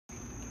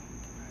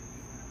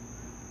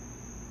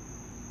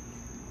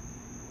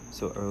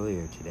So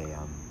earlier today,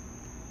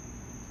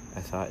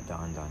 a thought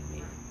dawned on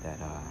me that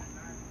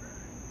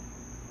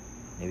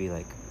maybe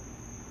like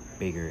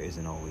bigger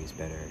isn't always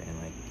better,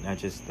 and like not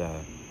just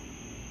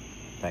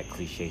that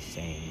cliche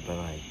saying, but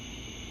like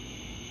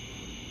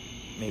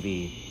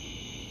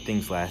maybe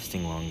things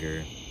lasting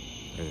longer,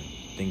 or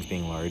things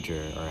being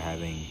larger, or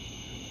having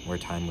more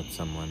time with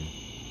someone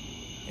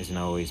isn't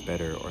always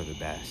better or the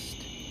best.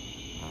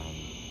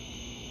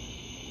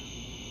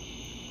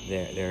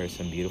 There are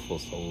some beautiful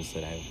souls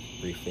that I've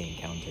briefly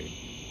encountered,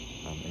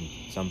 and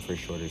some for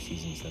shorter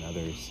seasons than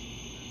others.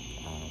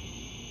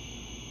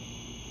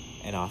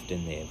 And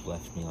often they have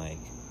left me like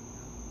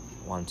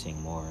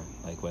wanting more,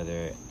 like whether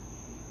it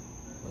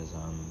was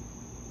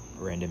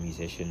random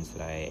musicians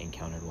that I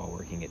encountered while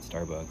working at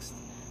Starbucks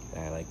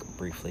that I like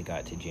briefly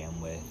got to jam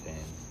with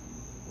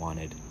and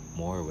wanted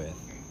more with,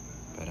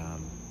 but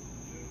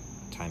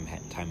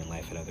time in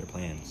life had other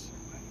plans.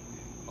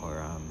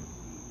 Or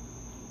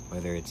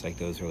whether it's like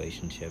those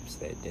relationships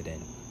that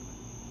didn't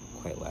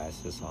quite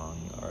last as long,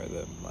 or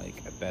the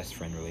like best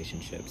friend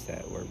relationships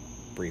that were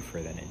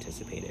briefer than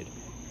anticipated.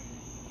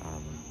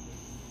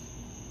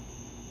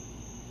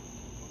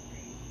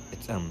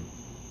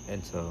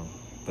 And so,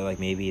 but like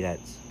maybe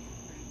that's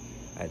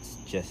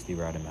just the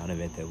right amount of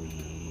it that we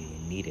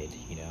needed,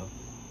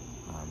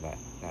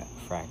 that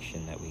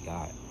fraction that we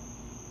got.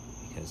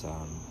 Because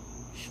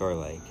sure,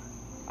 like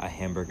a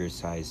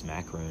hamburger-sized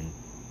macaroon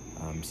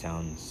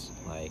sounds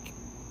like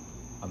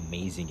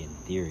amazing in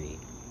theory,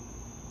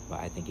 but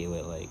I think it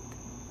would like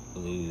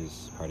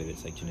lose part of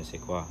its like je ne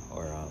sais quoi,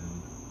 or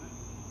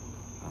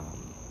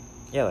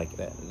like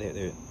that.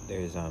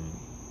 There's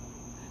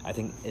I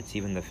think it's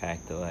even the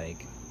fact that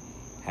like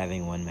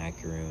having one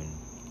macaroon,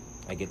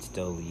 like it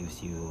still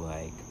leaves you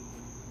like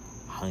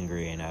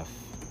hungry enough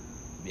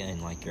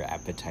and like your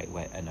appetite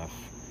wet enough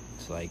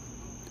to like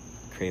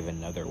crave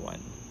another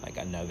one, like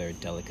another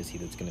delicacy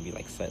that's going to be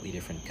like slightly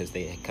different because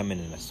they come in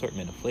an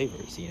assortment of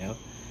flavors, and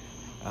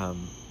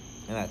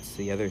that's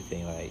the other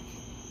thing, like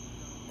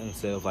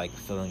instead of like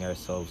filling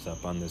ourselves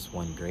up on this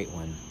one great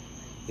one,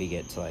 we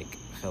get to like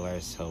fill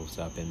ourselves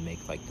up and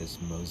make like this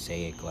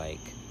mosaic like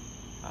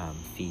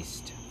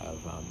feast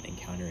of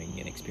encountering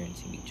and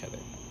experiencing each other.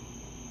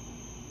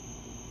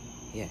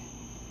 Yeah.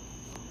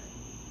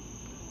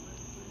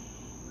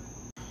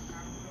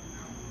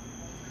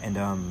 And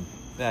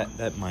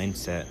that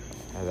mindset,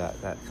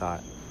 that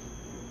thought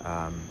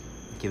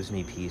gives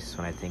me peace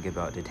when I think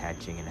about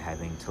detaching and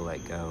having to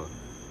let go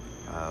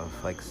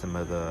of like some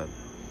of the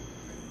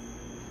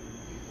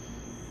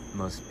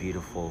most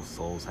beautiful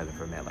souls I've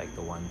ever met, like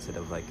the ones that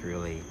have like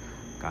really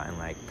gotten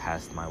like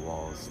past my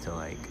walls to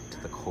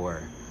the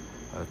core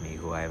of me,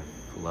 who I've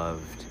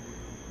loved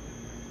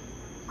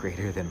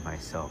greater than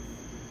myself.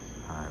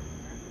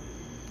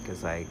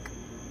 Because like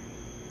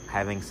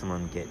having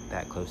someone get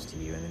that close to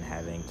you and then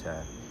having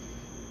to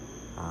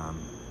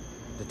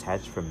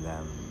detach from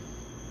them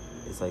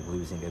is like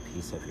losing a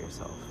piece of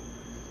yourself.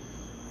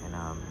 And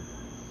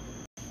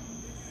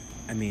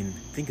I mean,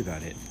 think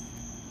about it.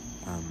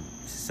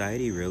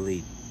 Society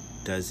really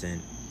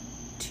doesn't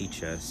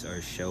teach us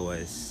or show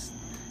us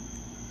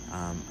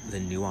the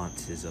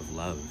nuances of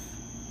love.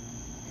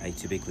 Like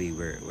typically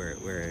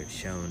we're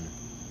shown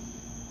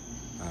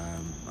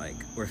like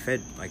we're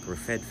fed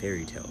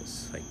fairy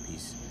tales, like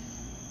these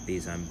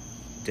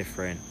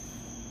different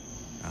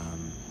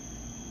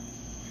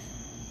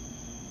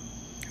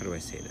how do I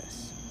say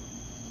this,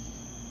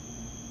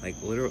 like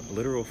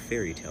literal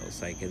fairy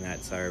tales, like, and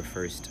that's our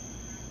first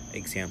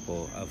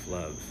example of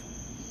love.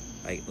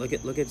 Like look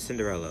at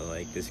Cinderella.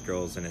 Like this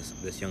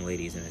young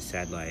lady's in a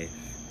sad life,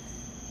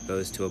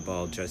 goes to a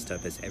ball dressed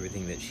up as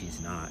everything that she's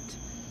not,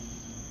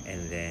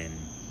 and then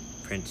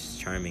Prince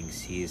Charming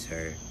sees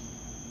her,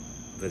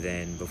 but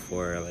then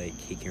before like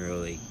he can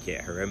really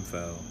get her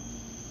info,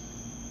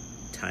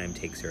 time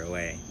takes her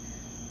away,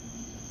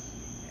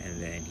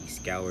 and then he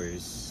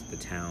scours the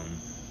town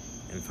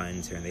and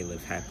finds her, and they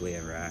live happily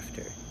ever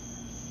after.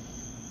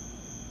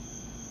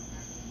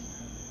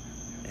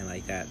 And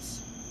like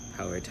that's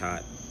how we're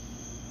taught,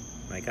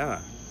 like,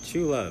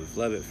 true love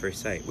at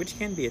first sight, which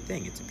can be a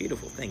thing. It's a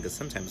beautiful thing, because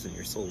sometimes when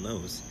your soul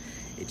knows,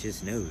 it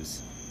just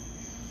knows.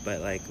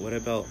 But like, what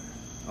about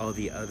all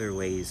the other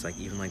ways, like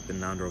even like the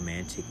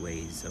non-romantic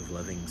ways of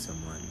loving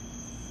someone,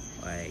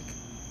 like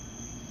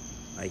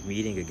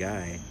meeting a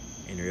guy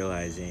and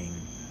realizing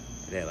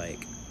that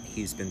like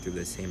he's been through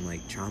the same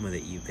like trauma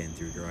that you've been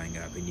through growing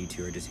up, and you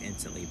two are just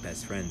instantly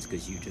best friends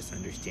because you just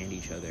understand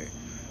each other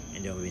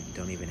and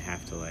don't even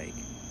have to like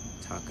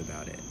talk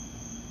about it,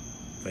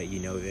 but you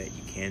know that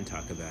you can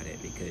talk about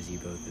it because you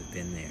both have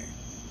been there.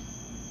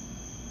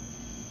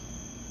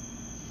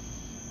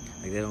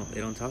 Like they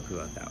don't talk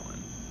about that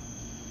one,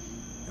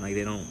 and like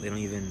they don't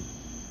even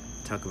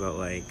talk about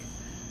like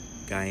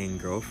guy and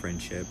girl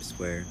friendships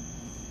where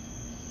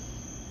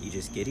you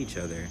just get each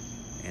other,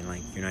 and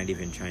like you're not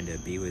even trying to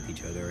be with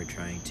each other or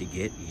trying to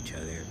get each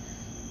other,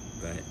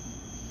 but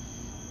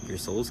your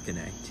souls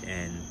connect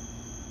and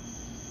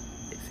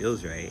it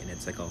feels right, and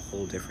it's like a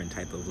whole different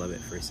type of love at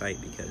first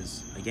sight,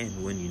 because again,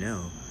 when you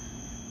know,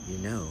 you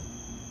know.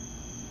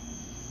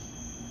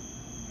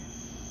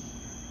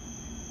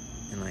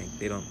 And like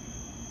they don't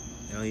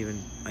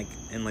even like,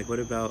 and like what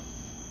about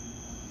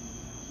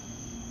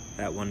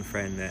that one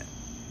friend that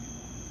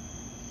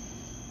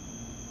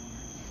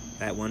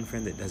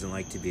doesn't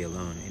like to be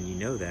alone, and you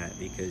know that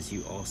because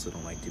you also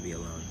don't like to be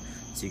alone.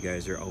 So you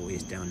guys are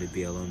always down to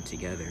be alone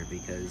together,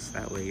 because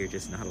that way you're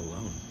just not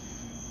alone.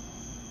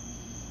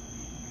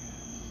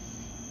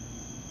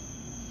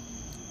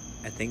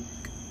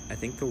 I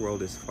think the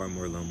world is far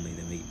more lonely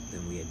than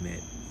we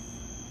admit.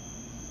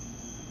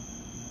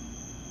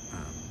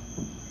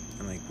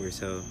 And like we're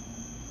so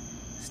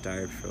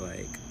starved for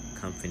like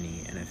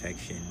company and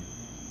affection,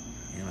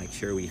 and like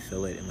sure we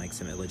fill it in like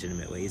some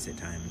illegitimate ways at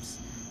times.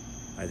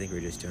 I think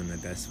we're just doing the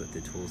best with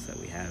the tools that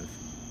we have.